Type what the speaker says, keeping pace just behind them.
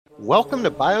Welcome to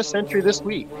BioCentury This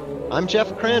Week. I'm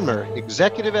Jeff Cranmer,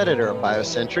 Executive Editor of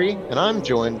BioCentury, and I'm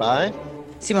joined by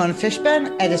Simone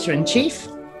Fishburne, Editor-in-Chief.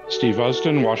 Steve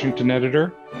Usdin, Washington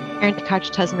Editor. Erin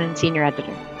Tkach-Tasman, Senior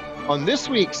Editor. On this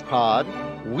week's pod,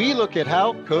 we look at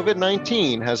how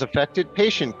COVID-19 has affected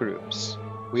patient groups.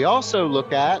 We also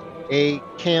look at a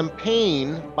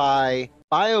campaign by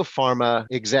biopharma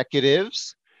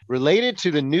executives related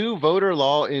to the new voter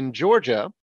law in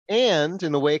Georgia, and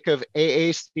in the wake of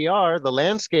AACR, the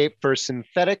landscape for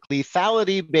synthetic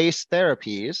lethality-based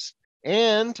therapies,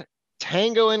 and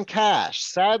Tango and Cash,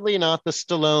 sadly not the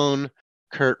Stallone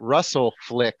Kurt Russell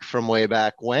flick from way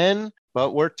back when,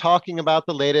 but we're talking about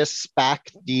the latest SPAC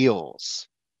deals.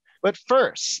 But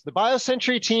first, the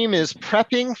BioCentury team is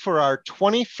prepping for our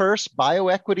 21st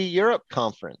BioEquity Europe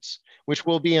conference, which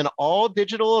will be an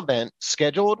all-digital event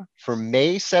scheduled for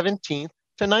May 17th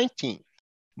to 19th.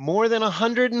 More than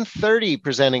 130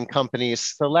 presenting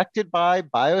companies selected by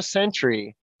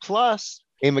BioCentury, plus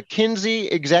a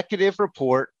McKinsey executive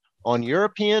report on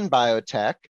European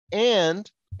biotech,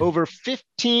 and over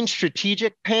 15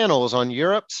 strategic panels on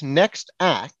Europe's next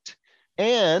act.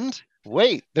 And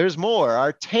wait, there's more.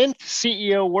 Our 10th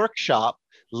CEO workshop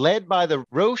led by the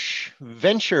Roche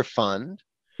Venture Fund.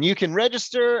 You can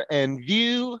register and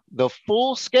view the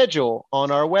full schedule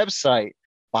on our website,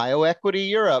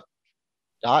 bioequityeurope.com.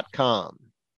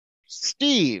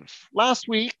 Steve, last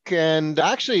week, and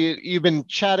actually you've been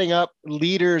chatting up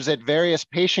leaders at various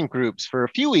patient groups for a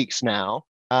few weeks now.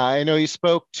 I know you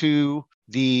spoke to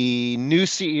the new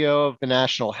CEO of the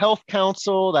National Health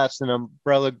Council. That's an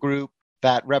umbrella group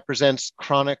that represents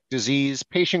chronic disease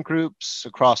patient groups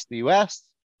across the US.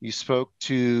 You spoke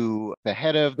to the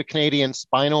head of the Canadian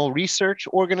Spinal Research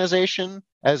Organization,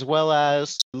 as well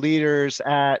as leaders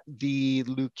at the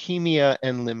Leukemia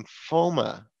and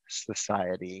Lymphoma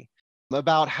Society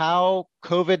about how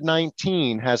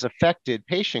COVID-19 has affected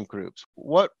patient groups.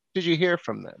 What did you hear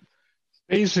from them?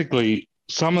 Basically,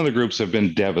 some of the groups have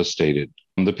been devastated.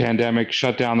 The pandemic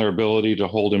shut down their ability to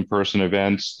hold in-person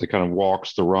events, the kind of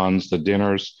walks, the runs, the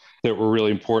dinners that were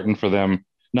really important for them,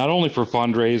 not only for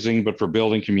fundraising, but for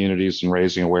building communities and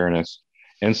raising awareness.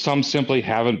 And some simply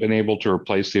haven't been able to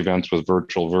replace the events with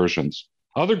virtual versions.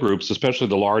 Other groups, especially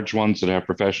the large ones that have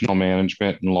professional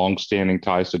management and long-standing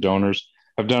ties to donors,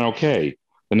 have done okay.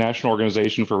 The National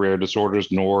Organization for Rare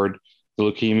Disorders, NORD, the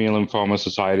Leukemia and Lymphoma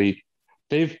Society,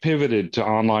 they've pivoted to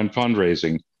online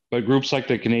fundraising. But groups like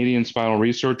the Canadian Spinal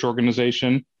Research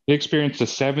Organization, they experienced a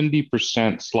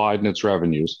 70% slide in its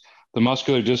revenues. The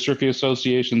Muscular Dystrophy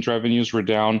Association's revenues were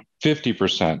down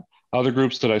 50%. Other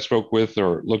groups that I spoke with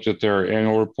or looked at their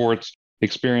annual reports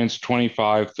experienced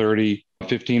 25, 30,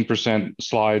 15%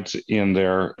 slides in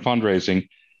their fundraising.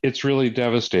 It's really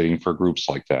devastating for groups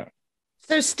like that.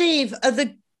 So, Steve, are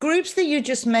the groups that you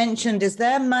just mentioned, is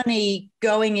their money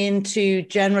going into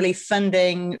generally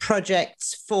funding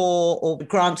projects for, or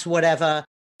grants or whatever,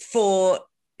 for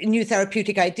new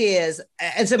therapeutic ideas?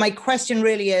 And so my question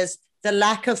really is, the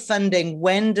lack of funding,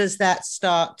 when does that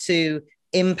start to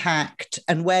impact,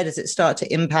 and where does it start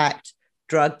to impact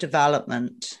drug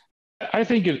development? I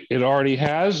think it already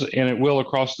has, and it will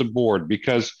across the board,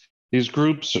 because these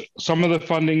groups, some of the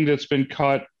funding that's been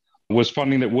cut was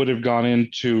funding that would have gone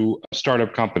into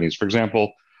startup companies. For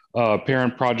example,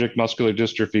 Parent Project Muscular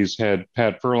Dystrophy's head,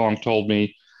 Pat Furlong, told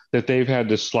me that they've had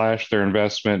to slash their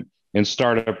investment in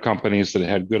startup companies that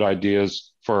had good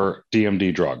ideas for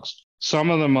DMD drugs.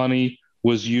 Some of the money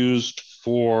was used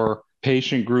for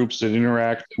patient groups that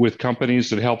interact with companies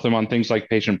that help them on things like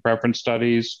patient preference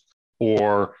studies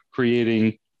or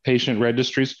creating patient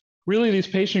registries. Really, these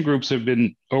patient groups have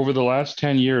been, over the last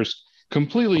 10 years,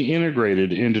 completely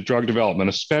integrated into drug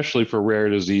development, especially for rare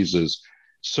diseases.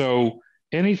 So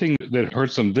anything that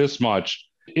hurts them this much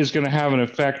is going to have an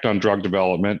effect on drug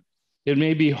development. It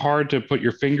may be hard to put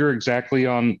your finger exactly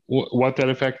on what that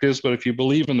effect is, but if you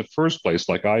believe in the first place,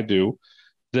 like I do,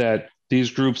 that these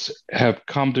groups have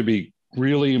come to be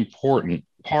really important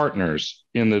partners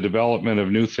in the development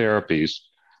of new therapies,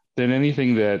 then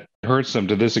anything that hurts them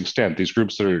to this extent, these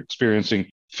groups that are experiencing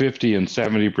 50 and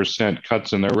 70%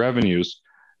 cuts in their revenues,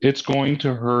 it's going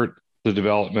to hurt the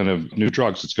development of new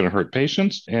drugs. It's going to hurt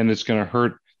patients, and it's going to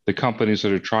hurt the companies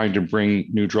that are trying to bring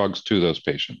new drugs to those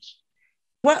patients.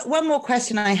 One more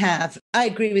question I have. I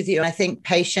agree with you. I think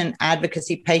patient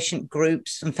advocacy, patient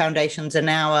groups and foundations are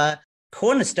now a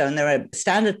cornerstone. They're a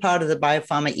standard part of the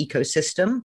biopharma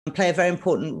ecosystem and play a very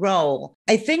important role.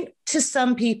 I think to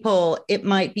some people, it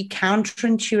might be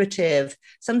counterintuitive.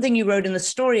 Something you wrote in the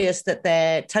story is that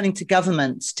they're turning to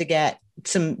governments to get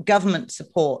some government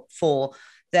support for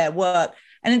their work.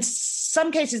 And in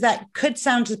some cases, that could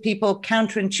sound to people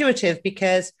counterintuitive,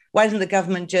 because why doesn't the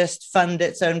government just fund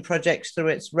its own projects through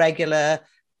its regular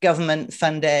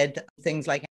government-funded things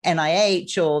like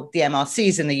NIH or the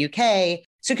MRCs in the UK?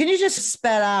 So can you just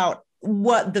spell out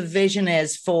what the vision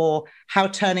is for how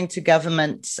turning to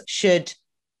governments should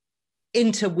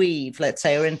interweave, let's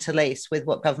say, or interlace with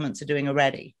what governments are doing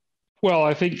already? Well,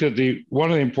 I think that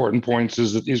one of the important points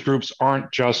is that these groups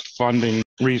aren't just funding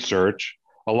research.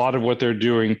 A lot of what they're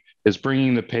doing is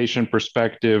bringing the patient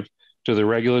perspective to the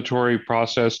regulatory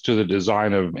process, to the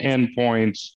design of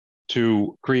endpoints,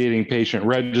 to creating patient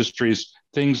registries,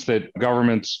 things that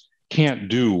governments can't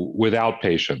do without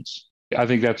patients. I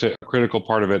think that's a critical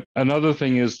part of it. Another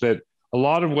thing is that a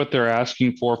lot of what they're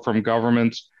asking for from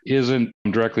governments isn't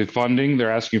directly funding.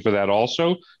 They're asking for that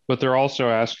also, but they're also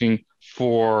asking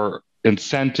for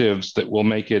incentives that will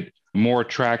make it more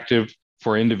attractive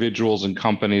for individuals and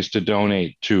companies to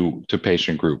donate to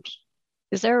patient groups.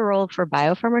 Is there a role for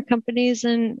biopharma companies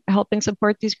in helping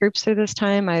support these groups through this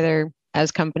time, either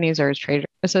as companies or as trade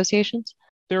associations?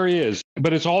 There is,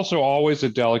 but it's also always a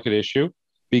delicate issue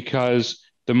because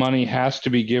the money has to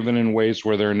be given in ways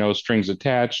where there are no strings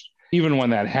attached. Even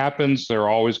when that happens, there are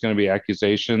always going to be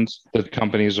accusations that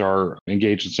companies are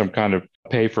engaged in some kind of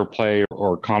pay for play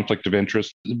or conflict of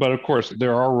interest. But of course,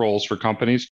 there are roles for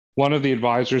companies. One of the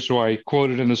advisors who I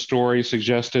quoted in the story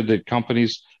suggested that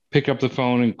companies pick up the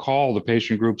phone and call the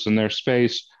patient groups in their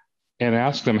space and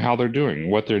ask them how they're doing,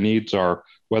 what their needs are,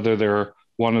 whether they're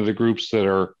one of the groups that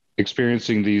are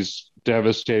experiencing these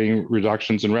devastating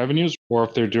reductions in revenues or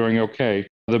if they're doing okay.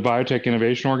 The Biotech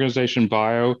Innovation Organization,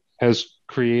 BIO, has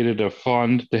created a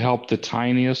fund to help the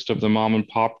tiniest of the mom and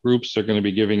pop groups. They're going to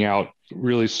be giving out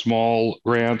really small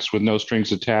grants with no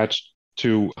strings attached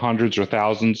to hundreds or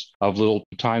thousands of little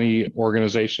tiny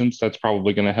organizations. That's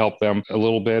probably going to help them a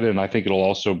little bit. And I think it'll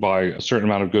also buy a certain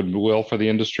amount of goodwill for the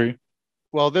industry.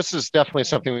 Well, this is definitely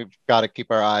something we've got to keep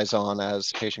our eyes on,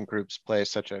 as patient groups play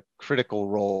such a critical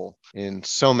role in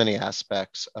so many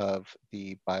aspects of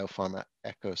the biopharma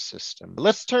ecosystem.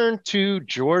 Let's turn to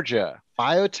Georgia.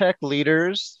 Biotech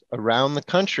leaders around the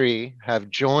country have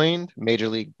joined Major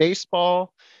League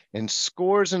Baseball and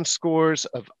scores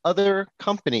of other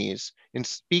companies in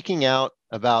speaking out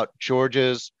about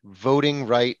Georgia's voting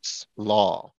rights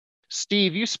law.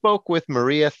 Steve, you spoke with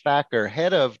Maria Thacker,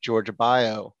 head of Georgia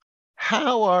Bio.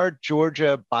 How are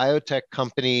Georgia biotech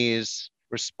companies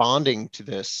responding to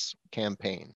this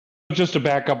campaign? Just to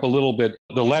back up a little bit,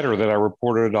 the letter that I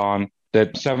reported on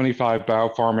that 75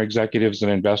 biopharma executives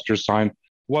and investors signed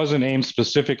wasn't aimed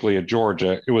specifically at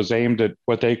Georgia. It was aimed at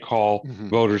what they call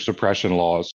voter suppression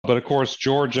laws. But of course,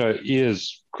 Georgia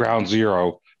is ground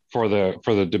zero for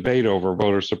the debate over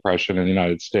voter suppression in the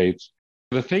United States.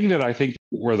 The thing that I think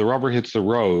where the rubber hits the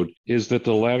road is that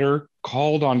the letter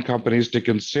called on companies to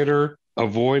consider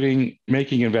avoiding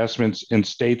making investments in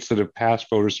states that have passed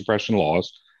voter suppression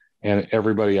laws. And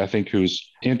everybody, I think,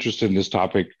 who's interested in this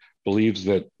topic believes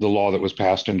that the law that was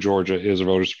passed in Georgia is a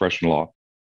voter suppression law.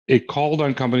 It called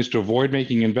on companies to avoid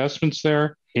making investments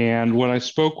there. And when I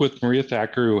spoke with Maria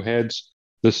Thacker, who heads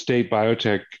the State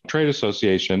Biotech Trade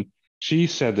Association, she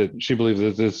said that she believed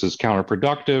that this is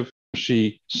counterproductive.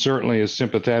 She certainly is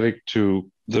sympathetic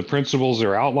to the principles that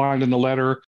are outlined in the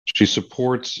letter. She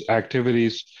supports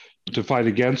activities to fight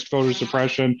against voter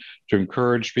suppression, to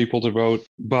encourage people to vote.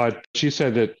 But she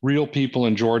said that real people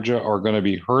in Georgia are going to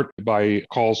be hurt by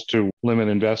calls to limit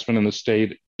investment in the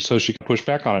state, so she can push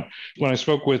back on it. When I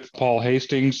spoke with Paul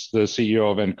Hastings, the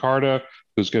CEO of Nkarta,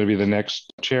 who's going to be the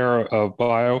next chair of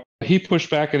Bio, he pushed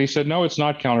back and he said, no, it's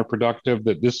not counterproductive,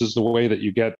 that this is the way that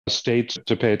you get states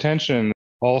to pay attention.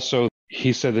 Also,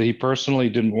 he said that he personally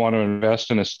didn't want to invest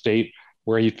in a state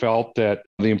where he felt that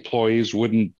the employees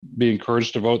wouldn't be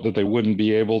encouraged to vote, that they wouldn't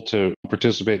be able to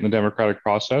participate in the democratic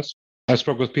process. I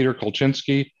spoke with Peter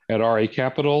Kolchinsky at RA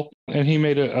Capital, and he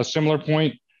made a similar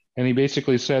point. And he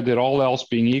basically said that all else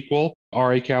being equal,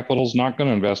 RA Capital is not going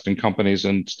to invest in companies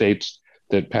in states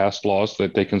that passed laws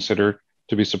that they consider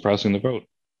to be suppressing the vote.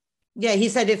 Yeah, he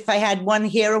said if I had one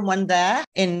here and one there,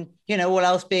 in, all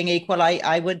else being equal,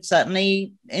 I would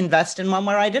certainly invest in one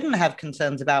where I didn't have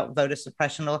concerns about voter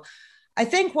suppression. Or I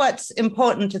think what's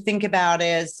important to think about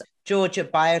is Georgia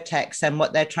biotechs and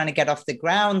what they're trying to get off the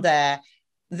ground there.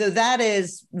 Though that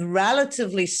is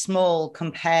relatively small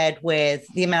compared with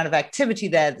the amount of activity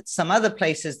there that some other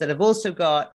places that have also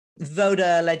got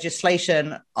voter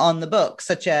legislation on the books,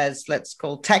 such as, let's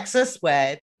call Texas,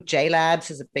 where J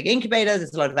Labs is a big incubator.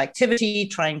 There's a lot of activity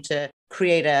trying to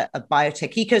create a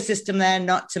biotech ecosystem there,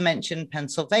 not to mention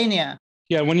Pennsylvania.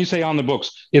 Yeah, when you say on the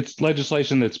books, it's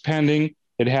legislation that's pending.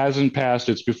 It hasn't passed.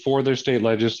 It's before their state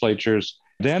legislatures.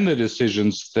 Then the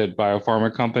decisions that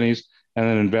biopharma companies and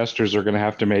then investors are going to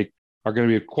have to make are going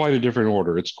to be quite a different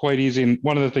order. It's quite easy. And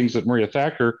one of the things that Maria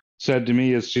Thacker said to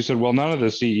me is she said, well, none of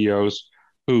the CEOs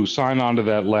who sign on to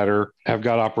that letter have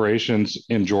got operations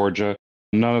in Georgia.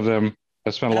 None of them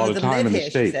have spent a lot of time in the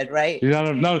state. She said, right?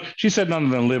 She said none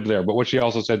of them live there. But what she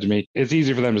also said to me, it's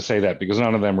easy for them to say that because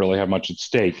none of them really have much at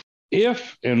stake.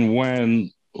 If and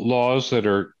when laws that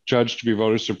are judged to be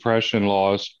voter suppression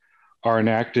laws are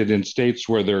enacted in states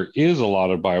where there is a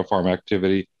lot of biopharma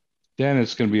activity, then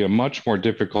it's going to be a much more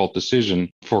difficult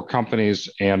decision for companies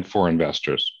and for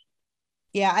investors.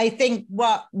 Yeah, I think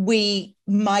what we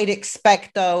might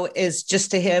expect, though, is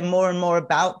just to hear more and more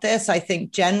about this. I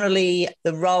think generally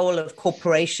the role of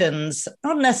corporations,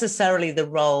 not necessarily the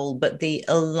role, but the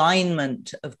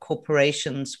alignment of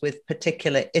corporations with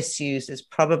particular issues is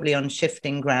probably on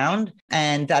shifting ground.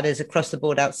 And that is across the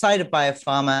board outside of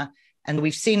biopharma. And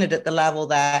we've seen it at the level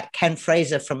that Ken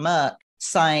Fraser from Merck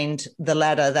signed the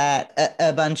letter that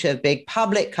a bunch of big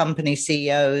public company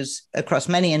CEOs across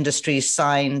many industries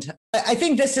signed. I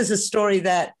think this is a story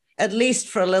that, at least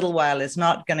for a little while, is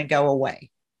not going to go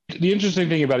away. The interesting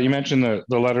thing about it, you mentioned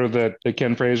the letter that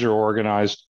Ken Fraser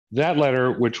organized. That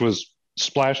letter, which was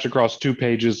splashed across 2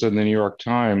 pages in the New York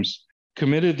Times,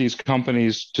 committed these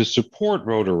companies to support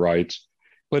voter rights,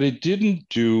 but it didn't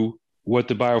do what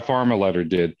the biopharma letter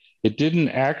did. It didn't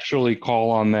actually call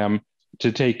on them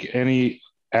to take any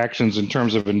actions in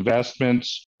terms of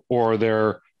investments or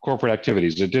their corporate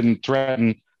activities. It didn't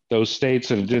threaten those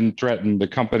states and it didn't threaten the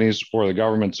companies or the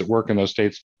governments that work in those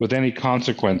states with any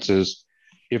consequences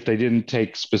if they didn't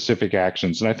take specific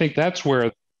actions. And I think that's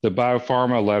where the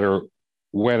biopharma letter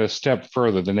went a step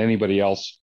further than anybody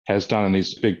else has done in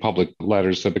these big public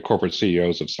letters that the corporate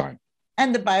CEOs have signed.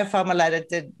 And the biopharma letter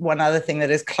did one other thing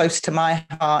that is close to my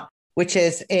heart, which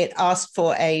is it asked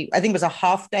for I think it was a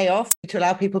half day off to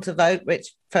allow people to vote,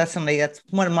 which personally, that's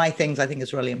one of my things I think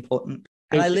is really important.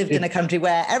 And I lived in a country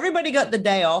where everybody got the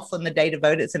day off on the day to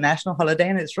vote. It's a national holiday,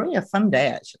 and it's really a fun day,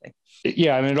 actually.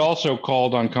 Yeah, and it also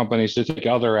called on companies to take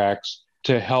other acts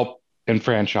to help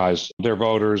enfranchise their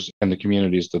voters and the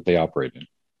communities that they operate in.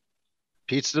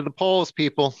 Pizza to the polls,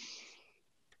 people.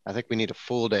 I think we need a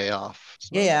full day off. So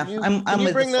yeah, can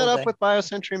you bring that up with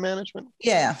BioCentury Management?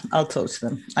 Yeah, I'll talk to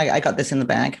them. I got this in the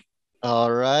bag.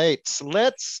 All right, so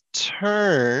let's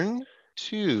turn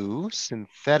to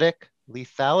synthetic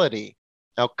lethality.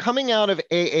 Now, coming out of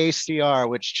AACR,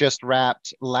 which just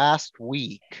wrapped last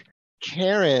week,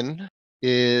 Karen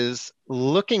is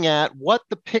looking at what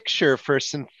the picture for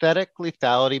synthetic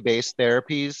lethality-based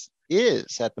therapies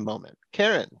is at the moment.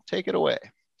 Karen, take it away.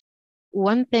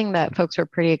 One thing that folks were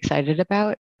pretty excited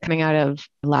about coming out of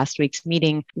last week's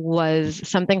meeting was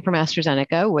something from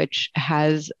AstraZeneca, which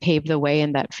has paved the way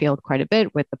in that field quite a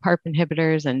bit with the PARP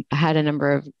inhibitors and had a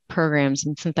number of programs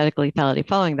in synthetic lethality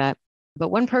following that.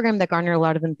 But one program that garnered a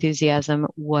lot of enthusiasm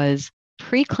was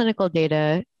preclinical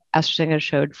data AstraZeneca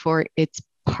showed for its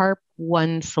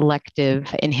PARP1 selective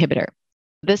inhibitor.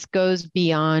 This goes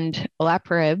beyond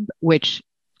olaparib, which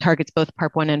targets both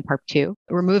PARP1 and PARP2,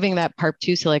 removing that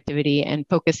PARP2 selectivity and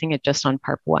focusing it just on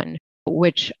PARP1,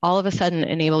 which all of a sudden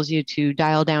enables you to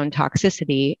dial down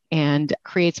toxicity and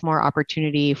creates more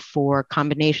opportunity for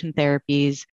combination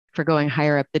therapies, for going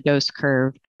higher up the dose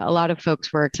curve. A lot of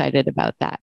folks were excited about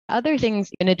that. Other things,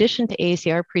 in addition to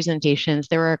AACR presentations,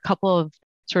 there were a couple of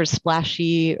sort of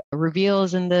splashy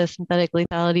reveals in the synthetic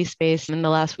lethality space in the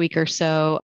last week or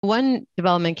so. One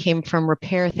development came from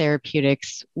Repair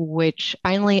Therapeutics, which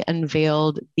finally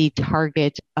unveiled the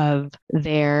target of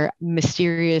their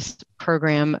mysterious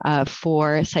program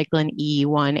for cyclin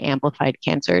E1 amplified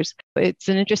cancers. It's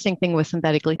an interesting thing with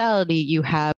synthetic lethality. You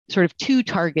have sort of 2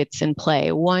 targets in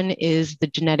play. One is the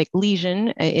genetic lesion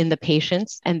in the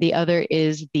patients, and the other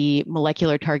is the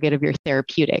molecular target of your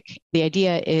therapeutic. The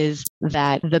idea is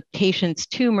that the patient's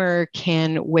tumor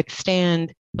can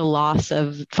withstand the loss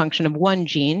of function of one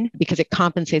gene because it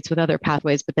compensates with other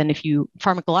pathways. But then if you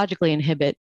pharmacologically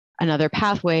inhibit another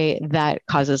pathway, that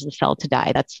causes the cell to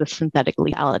die. That's the synthetic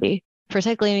lethality. For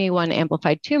cyclin E1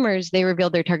 amplified tumors, they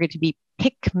revealed their target to be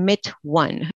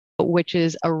PIKMYT1, which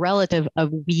is a relative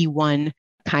of WEE1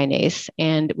 kinase,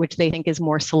 and which they think is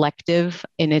more selective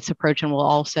in its approach and will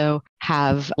also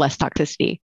have less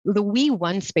toxicity. The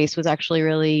WEE1 space was actually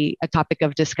really a topic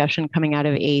of discussion coming out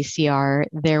of AACR.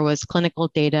 There was clinical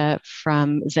data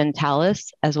from Zentalis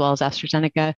as well as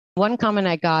AstraZeneca. One comment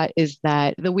I got is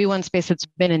that the WEE1 space has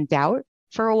been in doubt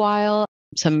for a while.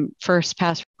 Some first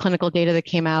pass clinical data that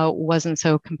came out wasn't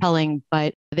so compelling,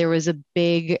 but there was a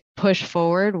big push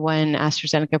forward when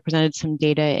AstraZeneca presented some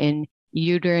data in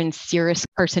uterine serous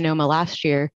carcinoma last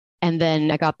year And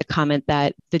then I got the comment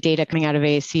that the data coming out of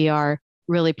AACR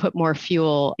really put more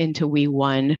fuel into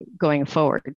WEE1 going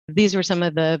forward. These were some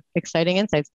of the exciting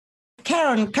insights.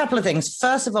 Karen, a couple of things.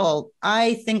 First of all,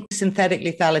 I think synthetic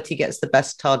lethality gets the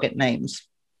best target names,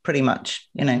 pretty much.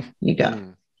 You got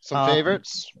some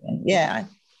favorites. Yeah,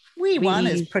 WEE1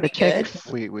 is pretty good.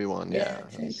 WEE1, yeah.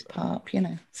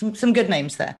 PARP, some good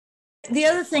names there. The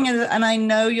other thing is, and I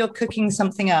know you're cooking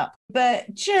something up,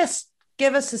 but just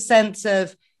give us a sense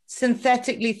of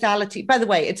synthetic lethality. By the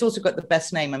way, it's also got the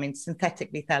best name. I mean,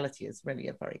 synthetic lethality is really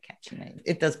a very catchy name.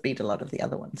 It does beat a lot of the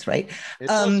other ones, right? It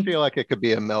does feel like it could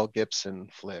be a Mel Gibson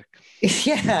flick.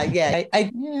 Yeah.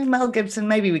 Mel Gibson,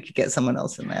 maybe we could get someone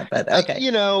else in there, but okay.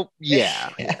 Yeah.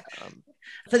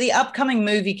 For the upcoming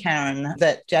movie, Karen,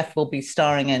 that Jeff will be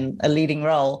starring in a leading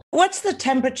role, what's the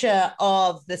temperature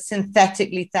of the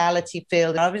synthetic lethality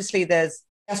field? Obviously, there's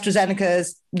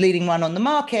AstraZeneca's leading one on the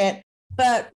market,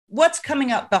 but what's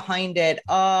coming up behind it?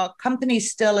 Are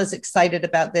companies still as excited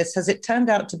about this? Has it turned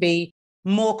out to be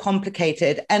more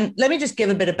complicated? And let me just give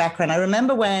a bit of background. I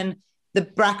remember when the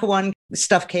BRCA1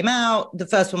 stuff came out, the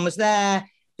first one was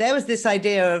there was this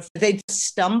idea of they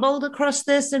stumbled across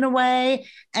this in a way,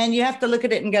 and you have to look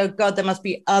at it and go, God, there must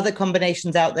be other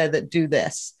combinations out there that do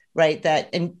this, right?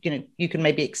 And you can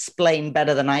maybe explain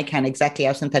better than I can exactly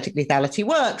how synthetic lethality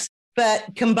works, but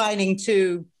combining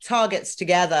two targets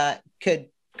together could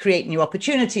create new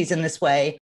opportunities in this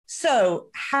way. So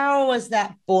how was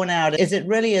that borne out? Is it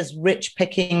really as rich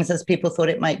pickings as people thought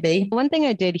it might be? One thing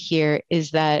I did hear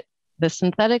is that the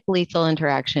synthetic lethal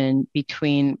interaction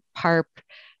between PARP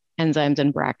enzymes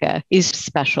and BRCA is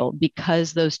special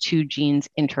because those two genes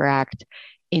interact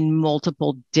in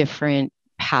multiple different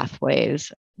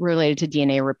pathways related to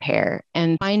DNA repair.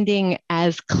 And finding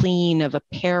as clean of a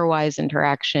pairwise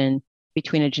interaction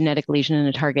between a genetic lesion and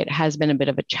a target has been a bit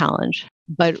of a challenge.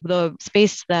 But the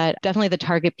space that definitely the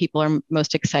target people are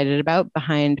most excited about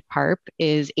behind PARP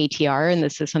is ATR. And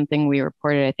this is something we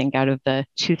reported, I think, out of the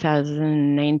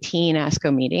 2019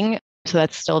 ASCO meeting. So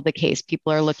that's still the case.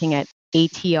 People are looking at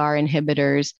ATR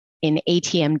inhibitors in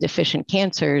ATM deficient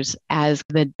cancers as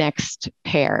the next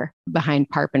pair behind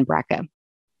PARP and BRCA.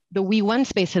 The WEE1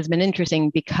 space has been interesting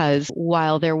because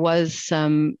while there was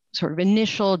some sort of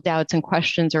initial doubts and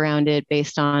questions around it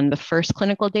based on the first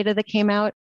clinical data that came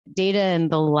out, data in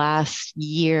the last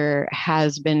year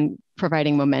has been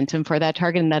providing momentum for that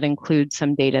target. And that includes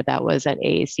some data that was at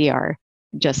AACR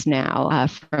just now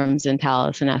from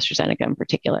Zentalis and AstraZeneca in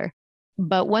particular.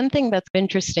 But one thing that's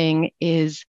interesting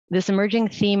is this emerging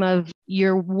theme of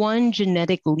your one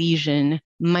genetic lesion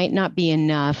might not be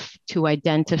enough to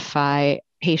identify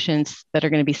patients that are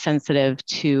going to be sensitive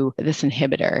to this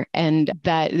inhibitor, and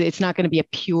that it's not going to be a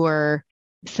pure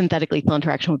synthetic lethal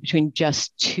interaction between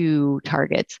just two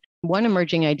targets. One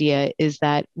emerging idea is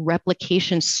that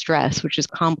replication stress, which is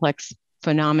complex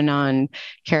phenomenon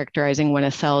characterizing when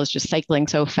a cell is just cycling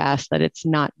so fast that it's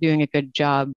not doing a good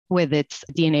job with its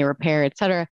DNA repair, et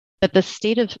cetera, that the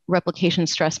state of replication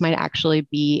stress might actually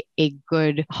be a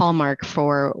good hallmark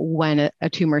for when a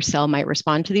tumor cell might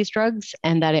respond to these drugs,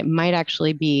 and that it might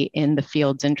actually be in the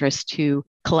field's interest to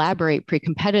collaborate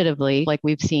pre-competitively, like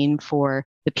we've seen for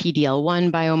the PD-L1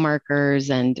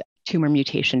 biomarkers and tumor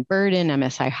mutation burden,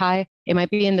 MSI high. It might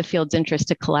be in the field's interest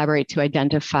to collaborate to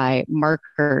identify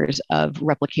markers of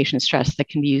replication stress that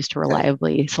can be used to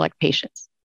reliably select patients.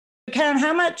 Karen,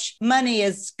 how much money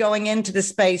is going into the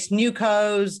space?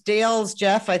 Newcos, deals,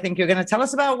 Jeff, I think you're going to tell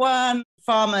us about one.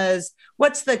 Farmers,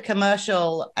 what's the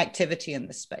commercial activity in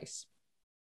this space?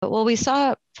 Well, we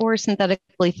saw 4 synthetic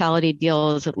lethality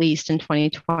deals, at least in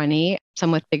 2020,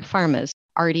 some with big pharmas,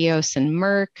 Artios and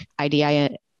Merck,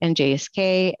 IDI and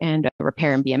JSK, and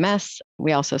Repair and BMS.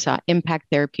 We also saw Impact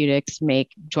Therapeutics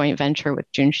make joint venture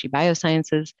with Junshi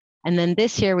Biosciences. And then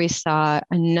this year, we saw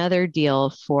another deal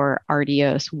for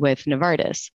Artios with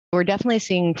Novartis. We're definitely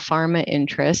seeing pharma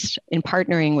interest in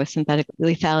partnering with synthetic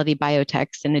lethality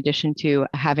biotechs in addition to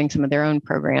having some of their own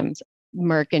programs.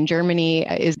 Merck in Germany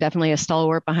is definitely a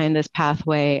stalwart behind this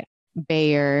pathway,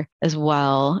 Bayer as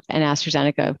well, and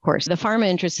AstraZeneca, of course. The pharma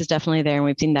interest is definitely there, and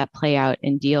we've seen that play out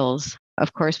in deals.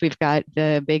 Of course, we've got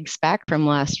the big SPAC from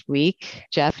last week.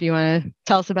 Jeff, you want to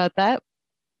tell us about that?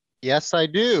 Yes, I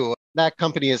do. That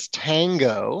company is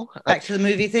Tango. Back to the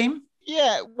movie theme?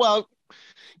 Yeah, well,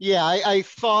 I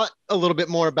thought a little bit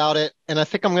more about it, and I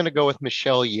think I'm going to go with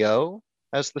Michelle Yeoh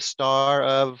as the star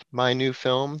of my new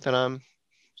film that I'm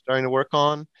starting to work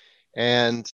on.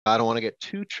 And I don't want to get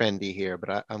too trendy here,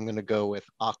 but I'm going to go with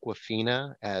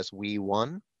Awkwafina as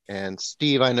WEE1. And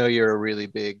Steve, I know you're a really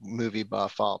big movie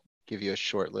buff. I'll give you a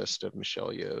short list of Michelle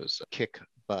Yeoh's kick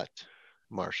butt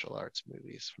martial arts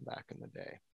movies from back in the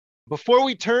day. Before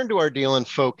we turn to our deal in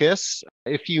focus,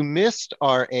 if you missed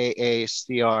our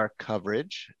AACR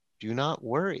coverage, do not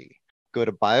worry. Go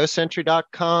to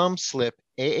biocentury.com, slip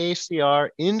AACR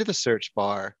into the search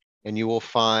bar, and you will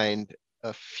find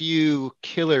a few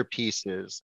killer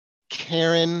pieces.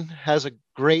 Karen has a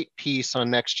great piece on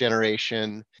next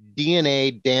generation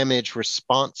DNA damage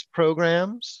response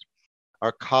programs.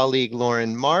 Our colleague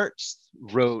Lauren Martz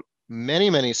wrote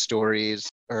many stories.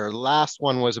 Her last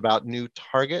one was about new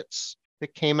targets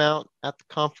that came out at the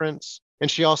conference.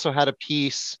 And she also had a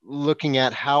piece looking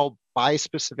at how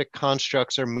bispecific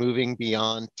constructs are moving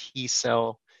beyond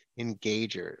T-cell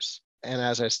engagers. And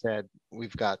as I said,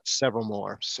 we've got several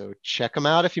more. So check them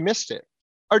out if you missed it.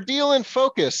 Our deal in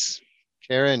focus,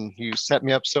 Karen, you set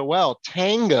me up so well.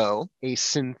 Tango, a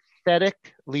synthetic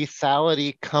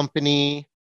lethality company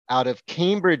out of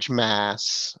Cambridge,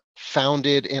 Mass.,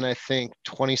 founded in, I think,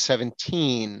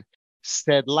 2017,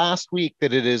 said last week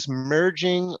that it is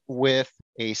merging with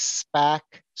a SPAC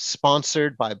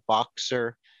sponsored by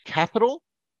Boxer Capital.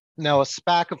 Now, a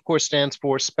SPAC, of course, stands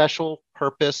for Special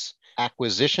Purpose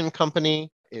Acquisition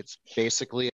Company. It's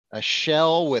basically a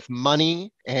shell with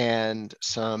money and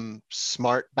some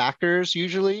smart backers,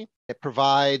 usually. It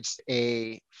provides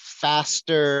a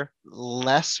faster,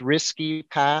 less risky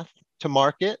path to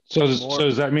market. So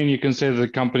does that mean you can say that the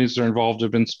companies that are involved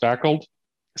have been spackled?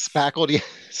 Spackled, yeah,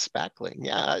 spackling.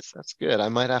 Yeah, that's good. I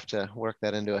might have to work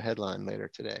that into a headline later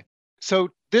today. So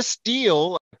this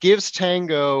deal gives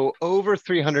Tango over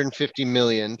 $350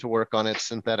 million to work on its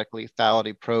synthetic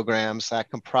lethality programs. That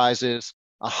comprises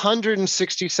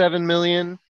 $167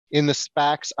 million in the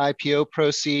SPAC's IPO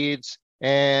proceeds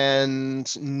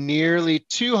and nearly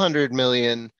 $200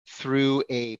 million through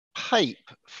a PIPE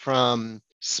from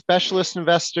specialist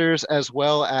investors as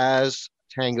well as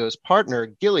Tango's partner,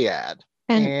 Gilead.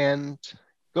 And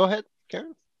go ahead,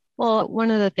 Karen. Well, one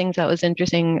of the things that was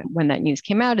interesting when that news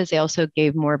came out is they also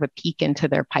gave more of a peek into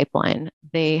their pipeline.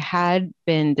 They had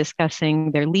been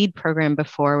discussing their lead program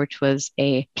before, which was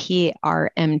a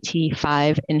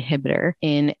PRMT5 inhibitor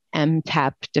in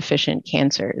MTAP deficient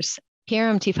cancers.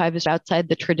 PRMT5 is outside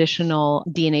the traditional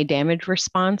DNA damage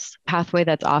response pathway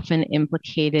that's often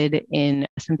implicated in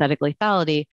synthetic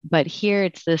lethality. But here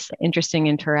it's this interesting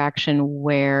interaction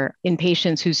where in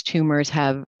patients whose tumors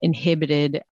have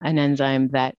inhibited an enzyme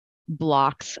that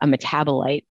blocks a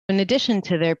metabolite. In addition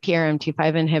to their PRMT5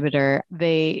 inhibitor,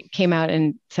 they came out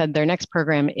and said their next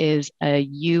program is a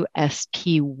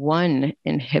USP1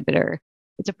 inhibitor.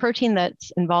 It's a protein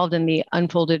that's involved in the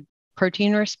unfolded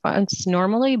protein response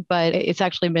normally, but it's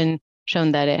actually been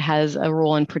shown that it has a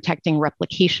role in protecting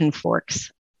replication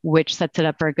forks, which sets it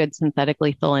up for a good synthetic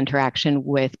lethal interaction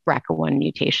with BRCA1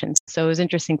 mutations. So it was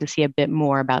interesting to see a bit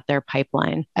more about their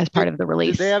pipeline as part of the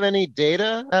release. Did they have any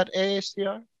data at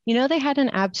AACR? You know, they had an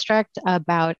abstract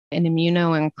about an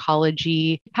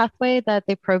immuno-oncology pathway that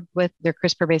they probed with their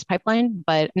CRISPR-based pipeline,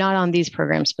 but not on these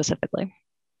programs specifically.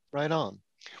 Right on.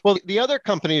 Well, the other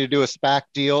company to do a SPAC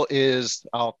deal is,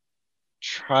 I'll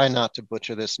try not to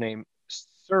butcher this name,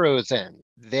 Surrozen.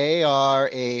 They are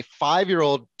a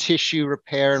 5-year-old tissue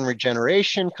repair and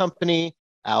regeneration company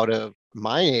out of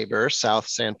my neighbor, South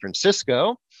San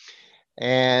Francisco.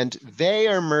 And they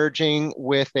are merging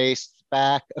with a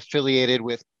SPAC affiliated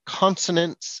with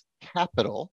Consonance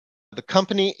Capital. The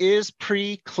company is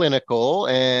preclinical,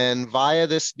 and via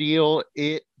this deal,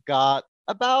 it got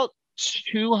about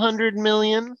 $200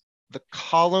 million. The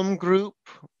Column Group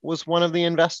was one of the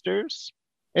investors.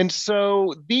 And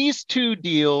so these two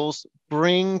deals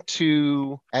bring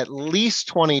to at least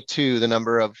 22 the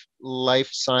number of life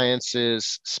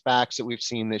sciences SPACs that we've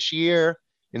seen this year.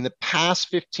 In the past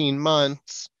 15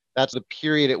 months, that's the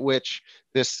period at which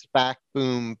this SPAC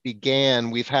boom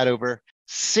began. We've had over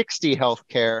 60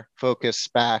 healthcare-focused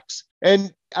SPACs.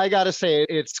 And I got to say,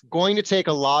 it's going to take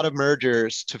a lot of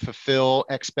mergers to fulfill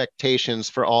expectations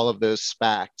for all of those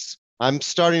SPACs. I'm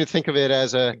starting to think of it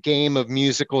as a game of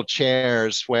musical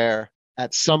chairs where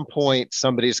at some point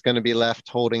somebody's going to be left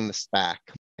holding the SPAC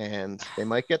and they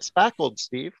might get spackled,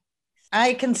 Steve.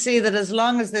 I can see that as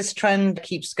long as this trend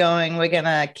keeps going, we're going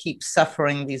to keep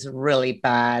suffering these really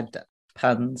bad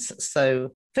puns.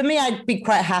 So for me, I'd be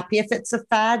quite happy if it's a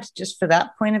fad just for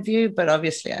that point of view, but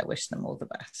obviously I wish them all the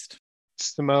best.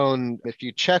 Simone, if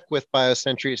you check with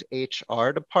BioCentury's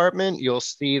HR department, you'll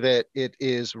see that it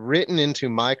is written into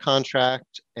my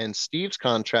contract and Steve's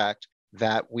contract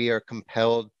that we are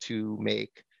compelled to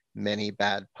make many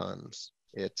bad puns.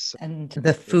 And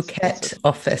the Phuket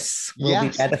office will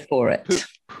be better for it.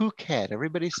 Phuket.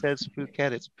 Everybody says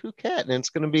Phuket. It's Phuket, and it's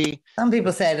going to be. Some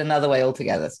people say it another way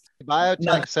altogether.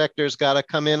 Biotech sector's got to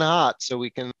come in hot so we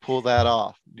can pull that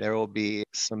off. There will be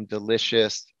some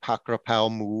delicious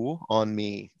pakrapao mu on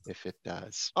me if it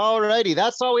does. All righty,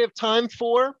 that's all we have time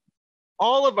for.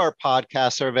 All of our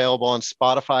podcasts are available on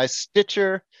Spotify,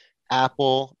 Stitcher,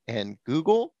 Apple, and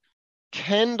Google.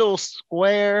 Kendall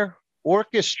Square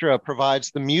Orchestra provides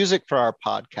the music for our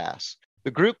podcast.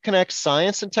 The group connects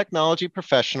science and technology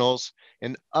professionals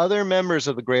and other members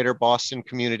of the greater Boston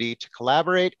community to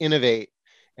collaborate, innovate,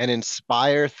 and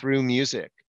inspire through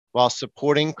music while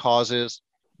supporting causes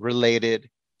related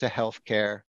to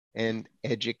healthcare and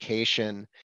education.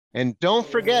 And don't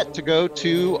forget to go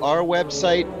to our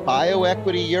website,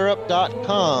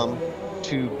 bioequityeurope.com,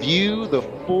 to view the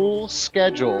full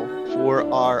schedule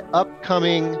for our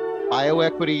upcoming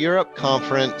BioEquity Europe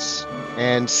conference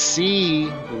and see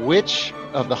which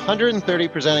of the 130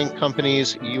 presenting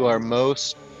companies you are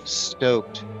most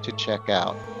stoked to check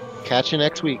out. Catch you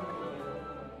next week.